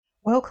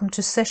Welcome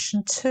to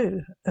session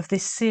 2 of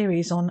this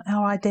series on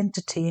our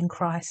identity in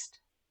Christ.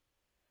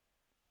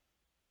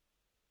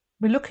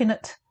 We're looking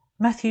at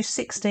Matthew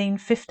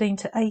 16:15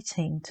 to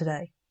 18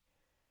 today,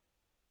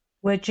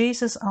 where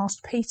Jesus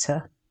asked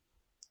Peter,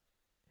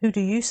 "Who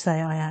do you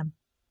say I am?"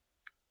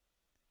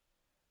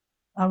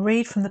 I'll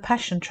read from the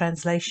Passion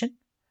Translation.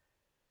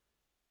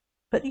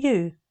 "But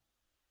you,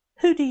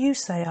 who do you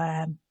say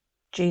I am?"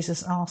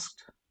 Jesus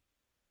asked.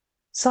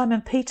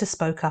 Simon Peter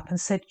spoke up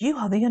and said, "You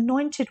are the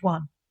Anointed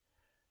One,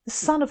 the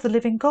Son of the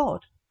living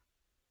God."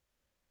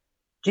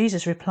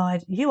 Jesus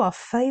replied, "You are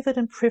favoured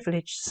and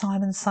privileged,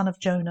 Simon, son of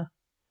Jonah,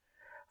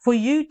 for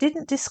you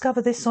didn't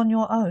discover this on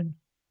your own,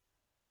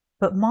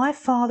 but my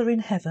Father in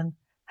heaven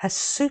has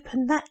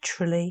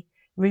supernaturally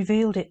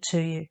revealed it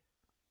to you.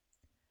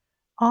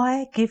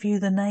 I give you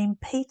the name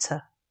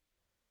Peter,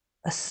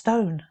 a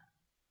stone,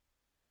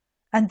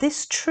 and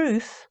this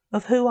truth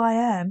of who I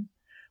am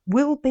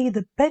will be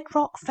the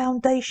bedrock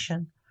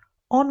foundation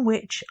on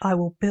which I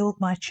will build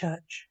my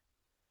church,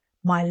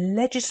 my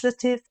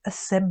legislative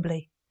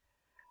assembly,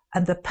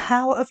 and the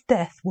power of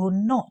death will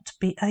not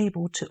be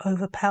able to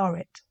overpower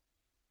it."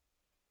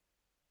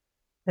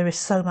 There is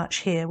so much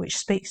here which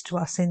speaks to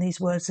us in these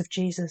words of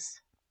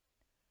Jesus.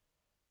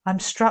 I'm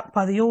struck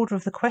by the order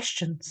of the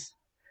questions,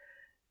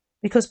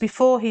 because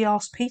before he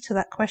asked Peter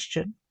that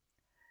question,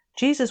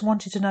 Jesus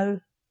wanted to know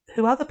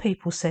who other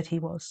people said he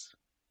was.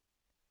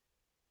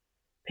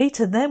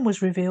 Peter then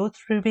was revealed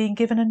through being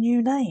given a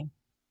new name.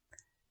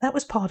 That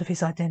was part of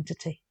his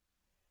identity.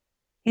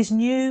 His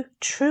new,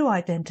 true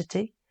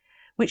identity,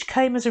 which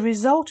came as a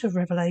result of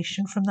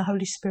revelation from the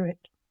Holy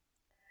Spirit.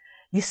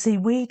 You see,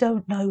 we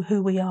don't know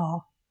who we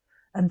are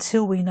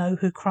until we know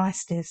who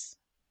Christ is,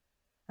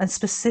 and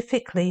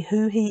specifically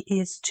who he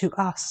is to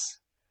us.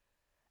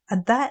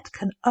 And that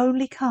can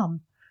only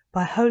come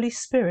by Holy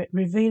Spirit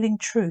revealing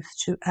truth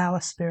to our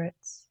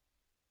spirits.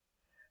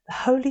 The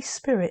Holy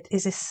Spirit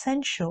is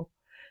essential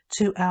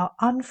to our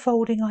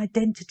unfolding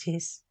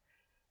identities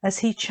as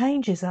he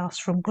changes us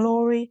from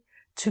glory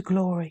to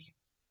glory.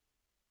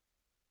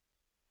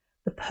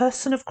 The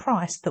person of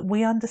Christ that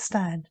we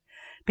understand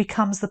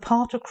becomes the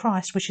part of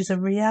Christ which is a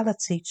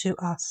reality to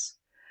us,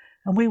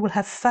 and we will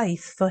have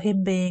faith for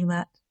him being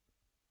that.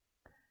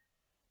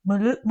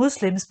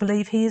 Muslims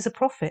believe he is a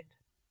prophet,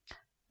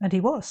 and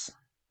he was,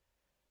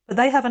 but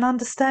they have an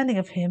understanding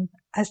of him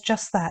as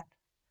just that,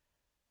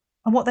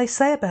 and what they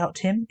say about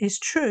him is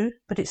true,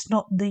 but it's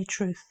not the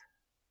truth.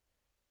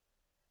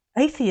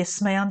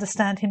 Atheists may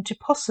understand him to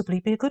possibly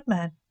be a good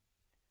man,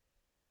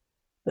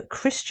 but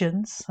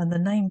Christians, and the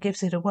name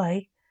gives it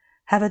away,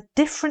 have a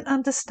different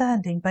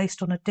understanding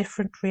based on a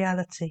different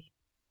reality.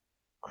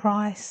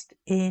 Christ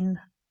in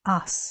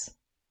us.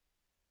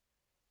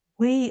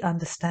 We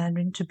understand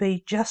him to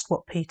be just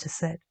what Peter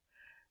said,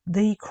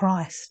 the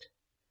Christ,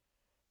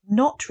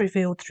 not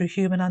revealed through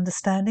human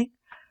understanding,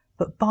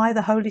 but by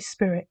the Holy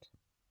Spirit.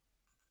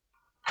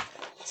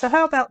 So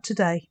how about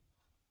today?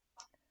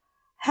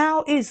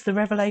 How is the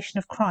revelation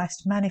of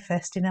Christ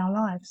manifest in our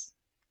lives?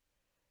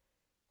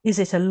 Is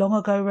it a long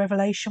ago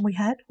revelation we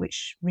had,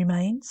 which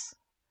remains?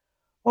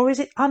 Or is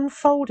it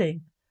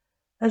unfolding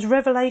as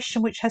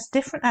revelation which has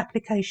different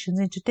applications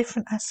into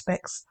different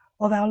aspects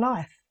of our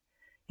life,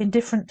 in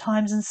different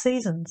times and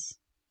seasons?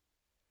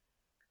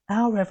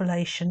 Our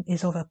revelation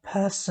is of a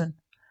person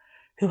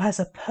who has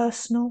a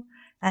personal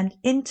and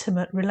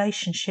intimate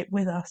relationship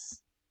with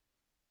us.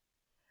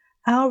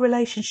 Our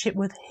relationship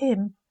with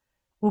him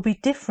will be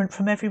different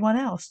from everyone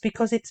else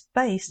because it's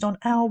based on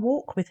our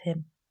walk with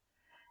him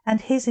and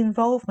his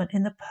involvement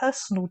in the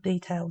personal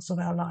details of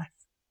our life.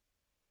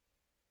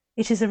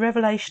 It is a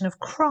revelation of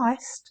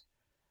Christ,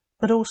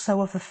 but also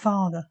of the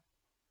Father.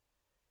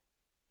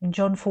 In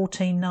John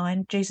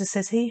 14:9, Jesus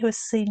says, "He who has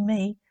seen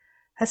me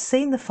has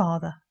seen the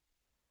Father,"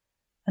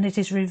 and it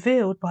is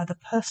revealed by the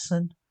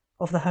person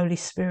of the Holy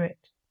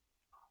Spirit.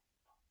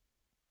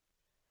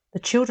 The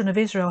children of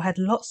Israel had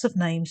lots of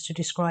names to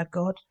describe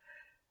God,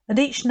 and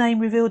each name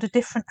revealed a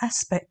different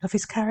aspect of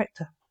his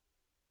character.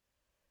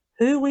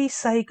 Who we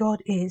say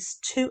God is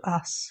to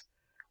us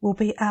will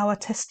be our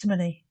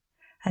testimony,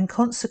 and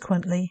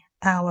consequently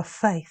our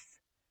faith.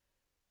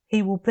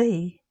 He will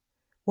be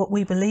what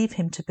we believe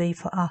him to be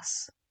for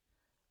us,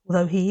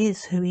 although he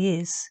is who he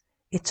is,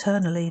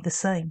 eternally the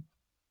same.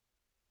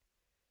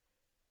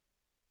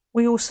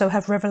 We also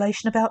have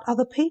revelation about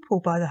other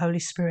people by the Holy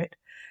Spirit,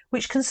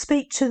 which can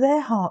speak to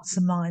their hearts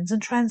and minds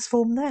and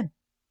transform them.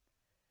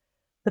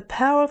 The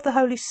power of the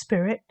Holy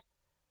Spirit,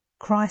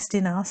 Christ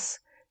in us,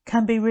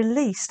 can be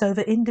released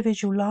over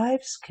individual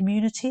lives,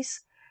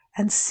 communities,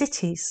 and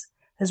cities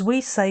as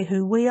we say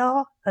who we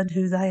are and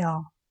who they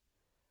are.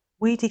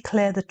 We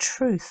declare the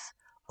truth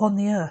on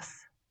the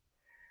earth.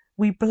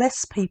 We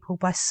bless people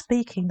by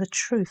speaking the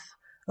truth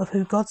of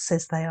who God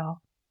says they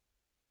are.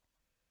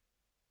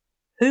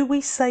 Who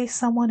we say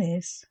someone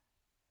is,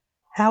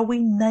 how we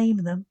name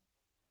them,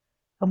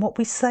 and what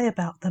we say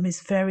about them is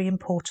very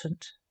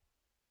important.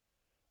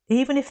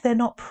 Even if they're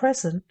not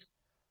present,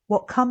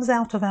 what comes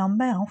out of our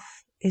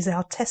mouth is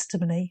our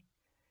testimony,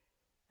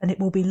 and it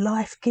will be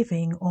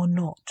life-giving or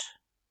not.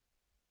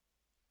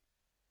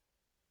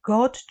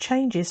 God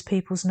changes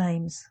people's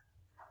names,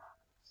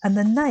 and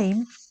the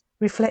name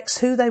reflects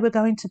who they were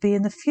going to be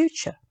in the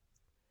future,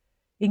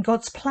 in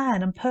God's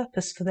plan and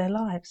purpose for their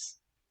lives.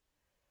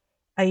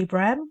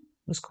 Abraham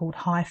was called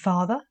High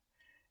Father,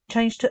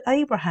 changed to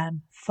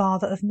Abraham,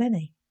 Father of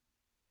Many.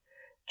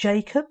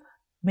 Jacob,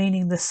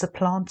 meaning the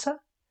supplanter,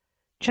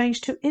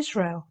 changed to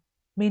Israel,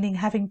 meaning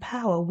having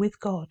power with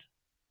God.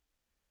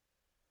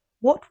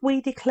 What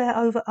we declare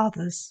over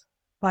others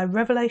by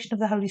revelation of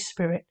the Holy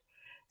Spirit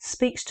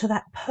speaks to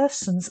that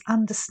person's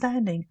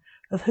understanding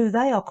of who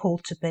they are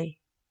called to be,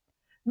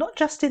 not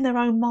just in their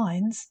own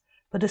minds,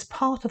 but as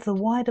part of the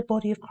wider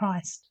body of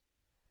Christ.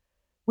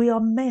 We are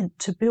meant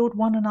to build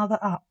one another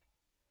up,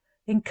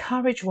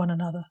 encourage one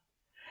another,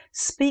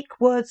 speak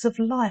words of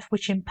life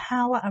which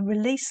empower and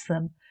release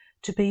them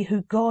to be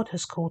who God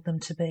has called them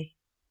to be.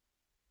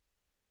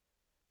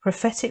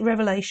 Prophetic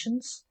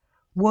revelations,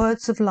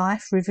 words of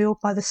life revealed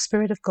by the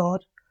Spirit of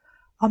God,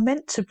 are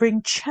meant to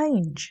bring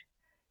change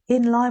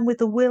in line with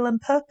the will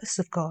and purpose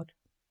of God.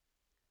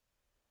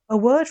 A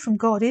word from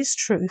God is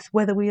truth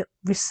whether we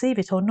receive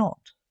it or not.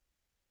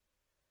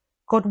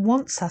 God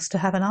wants us to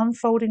have an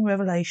unfolding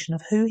revelation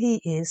of who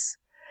He is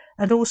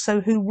and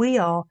also who we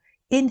are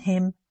in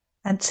Him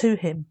and to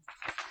Him.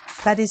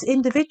 That is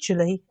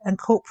individually and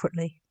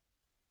corporately.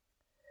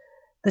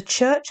 The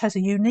church has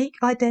a unique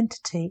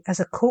identity as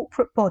a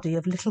corporate body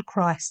of little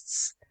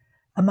Christs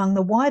among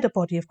the wider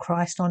body of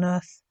Christ on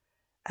earth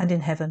and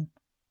in heaven.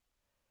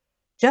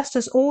 Just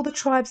as all the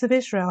tribes of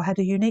Israel had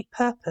a unique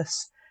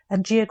purpose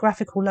and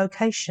geographical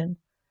location,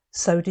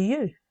 so do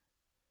you.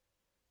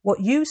 What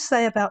you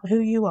say about who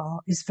you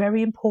are is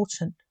very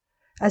important,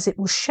 as it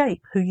will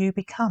shape who you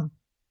become.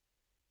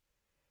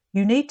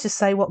 You need to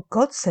say what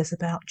God says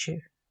about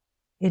you,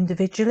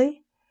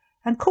 individually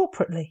and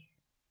corporately.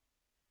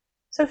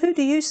 So who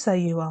do you say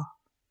you are?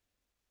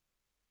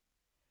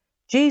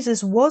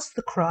 Jesus was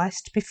the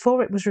Christ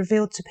before it was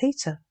revealed to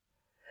Peter.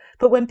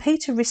 But when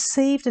Peter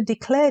received and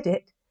declared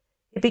it,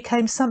 it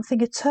became something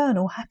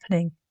eternal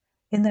happening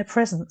in their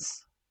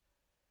presence.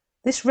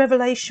 This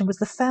revelation was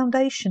the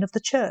foundation of the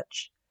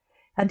church,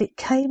 and it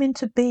came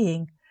into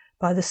being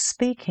by the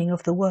speaking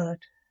of the word.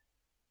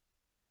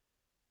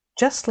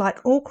 Just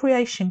like all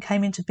creation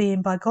came into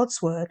being by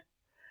God's word,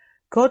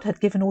 God had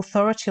given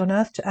authority on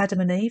earth to Adam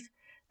and Eve.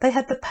 They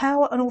had the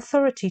power and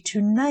authority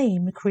to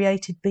name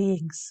created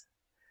beings.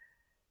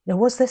 Now,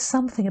 was there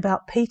something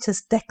about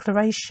Peter's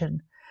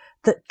declaration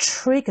that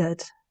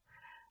triggered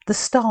the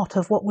start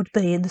of what would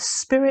be in the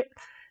spirit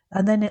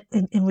and then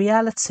in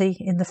reality,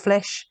 in the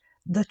flesh,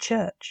 the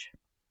church?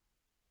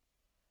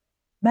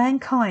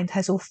 Mankind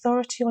has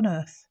authority on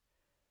earth,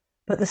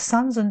 but the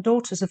sons and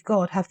daughters of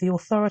God have the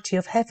authority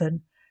of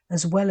heaven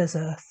as well as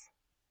earth.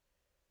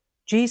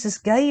 Jesus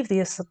gave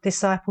the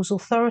disciples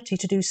authority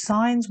to do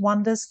signs,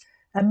 wonders,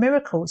 and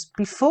miracles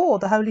before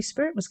the Holy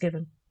Spirit was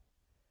given.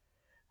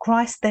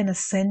 Christ then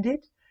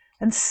ascended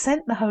and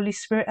sent the Holy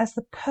Spirit as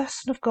the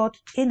person of God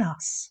in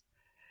us.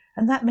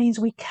 And that means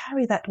we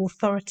carry that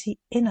authority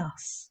in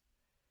us.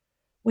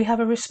 We have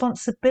a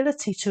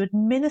responsibility to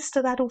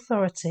administer that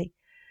authority,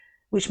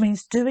 which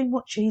means doing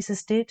what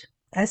Jesus did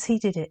as He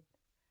did it.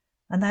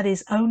 And that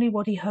is only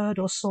what He heard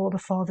or saw the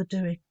Father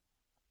doing.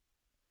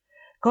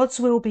 God's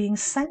will being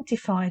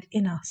sanctified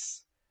in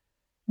us,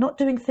 not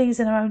doing things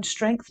in our own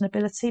strength and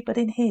ability, but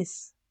in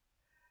His.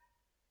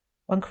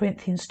 1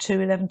 Corinthians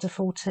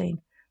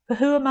 2:11-14. For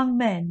who among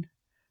men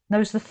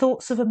knows the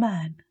thoughts of a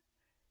man,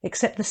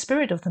 except the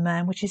spirit of the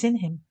man which is in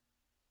him?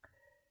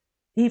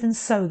 Even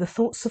so, the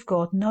thoughts of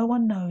God no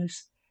one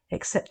knows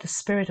except the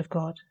Spirit of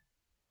God.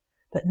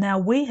 But now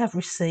we have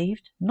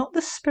received not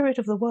the spirit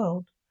of the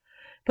world,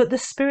 but the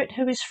Spirit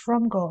who is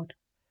from God,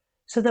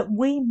 so that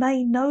we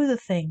may know the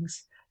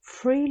things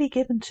freely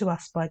given to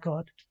us by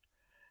God,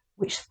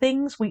 which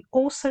things we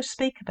also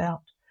speak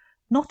about,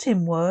 not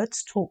in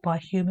words taught by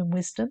human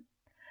wisdom,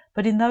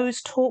 but in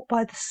those taught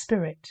by the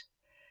Spirit,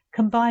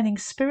 combining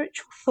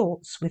spiritual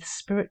thoughts with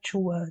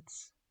spiritual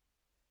words.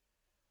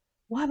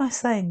 Why am I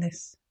saying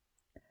this?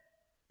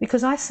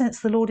 Because I sense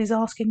the Lord is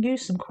asking you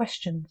some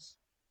questions.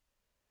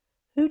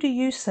 Who do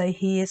you say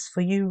He is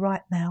for you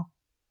right now?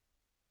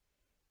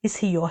 Is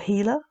He your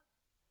healer,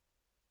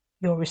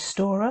 your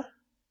restorer,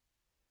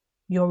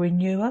 your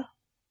renewer,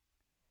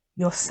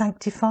 your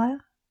sanctifier?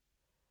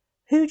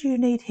 Who do you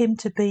need Him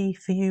to be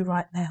for you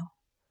right now?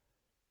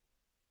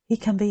 He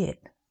can be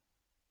it.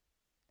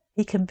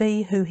 He can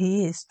be who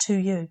He is to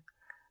you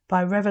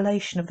by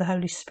revelation of the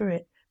Holy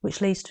Spirit, which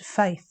leads to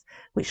faith,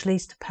 which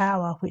leads to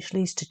power, which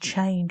leads to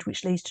change,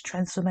 which leads to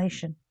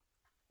transformation.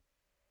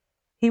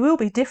 He will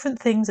be different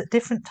things at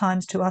different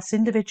times to us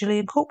individually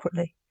and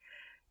corporately,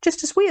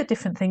 just as we are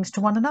different things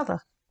to one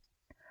another.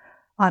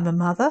 I'm a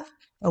mother,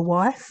 a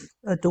wife,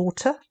 a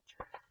daughter,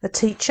 a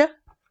teacher,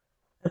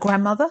 a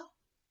grandmother,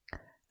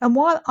 and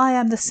while I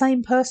am the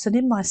same person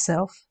in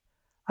myself,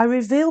 I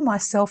reveal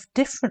myself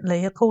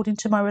differently according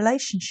to my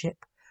relationship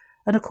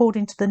and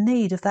according to the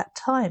need of that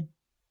time.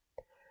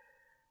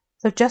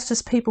 So just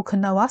as people can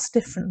know us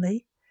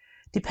differently,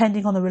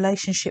 depending on the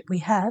relationship we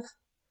have,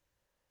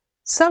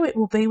 so it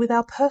will be with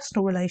our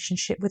personal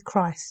relationship with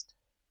Christ.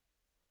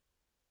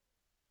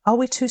 Are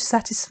we too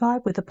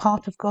satisfied with the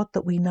part of God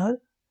that we know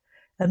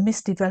and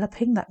miss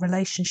developing that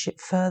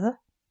relationship further?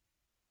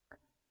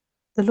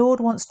 The Lord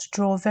wants to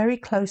draw very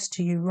close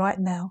to you right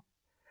now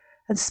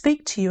and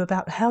speak to you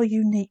about how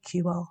unique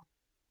you are,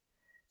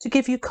 to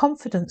give you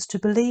confidence to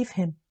believe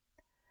Him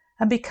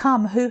and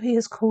become who He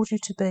has called you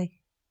to be.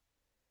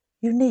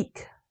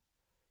 Unique,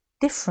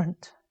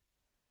 different,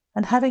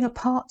 and having a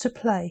part to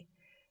play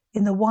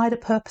in the wider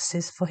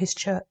purposes for His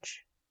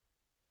church.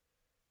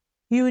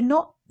 You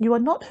are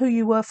not who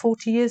you were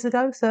 40 years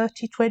ago,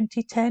 30,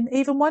 20, 10,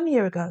 even 1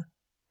 year ago.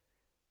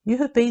 You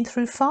have been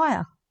through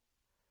fire.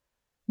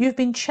 You have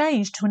been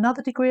changed to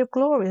another degree of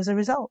glory as a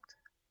result.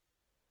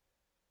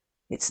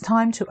 It's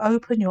time to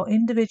open your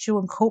individual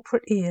and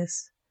corporate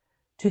ears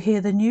to hear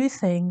the new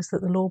things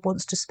that the Lord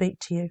wants to speak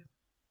to you.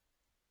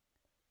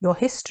 Your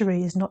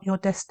history is not your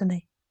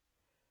destiny.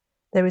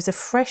 There is a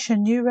fresh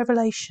and new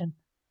revelation,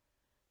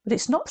 but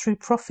it's not through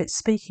prophets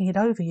speaking it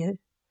over you.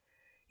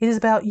 It is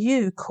about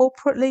you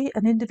corporately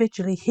and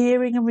individually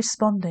hearing and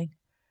responding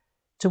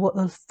to what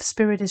the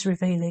Spirit is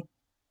revealing.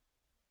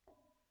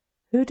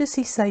 Who does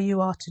He say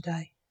you are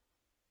today?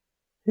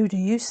 Who do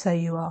you say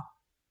you are?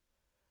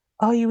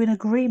 Are you in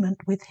agreement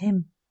with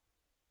Him?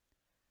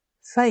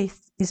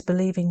 Faith is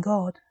believing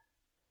God.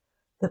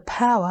 The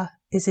power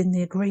is in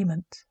the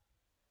agreement.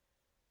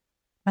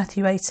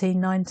 Matthew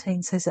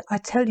 18:19 says, I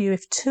tell you,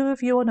 if 2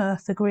 of you on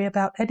earth agree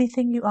about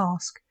anything you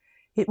ask,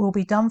 it will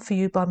be done for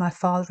you by my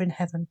Father in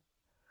heaven.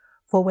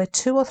 For where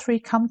 2 or 3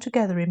 come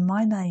together in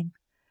my name,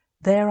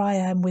 there I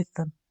am with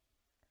them.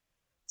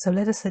 So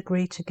let us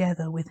agree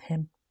together with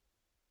Him.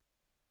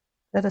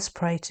 Let us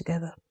pray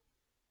together.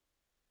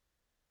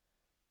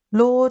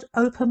 Lord,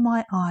 open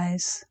my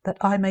eyes that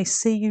I may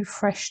see you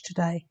fresh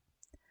today,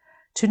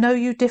 to know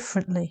you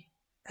differently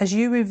as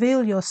you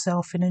reveal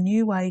yourself in a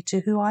new way to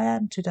who I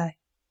am today.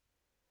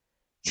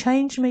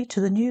 Change me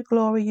to the new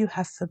glory you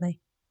have for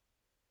me.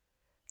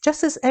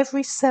 Just as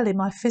every cell in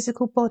my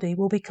physical body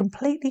will be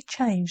completely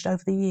changed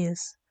over the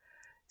years,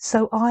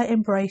 so I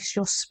embrace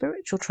your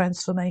spiritual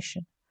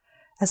transformation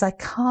as I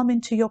come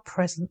into your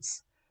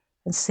presence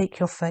and seek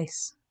your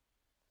face.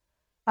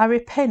 I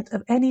repent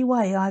of any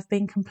way I've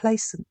been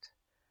complacent,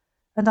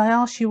 and I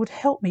ask you would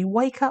help me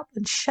wake up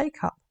and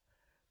shake up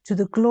to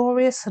the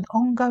glorious and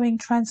ongoing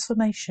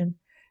transformation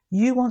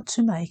you want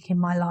to make in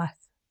my life.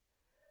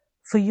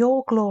 For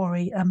your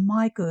glory and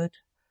my good,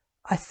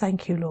 I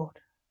thank you, Lord.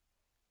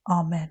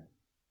 Amen.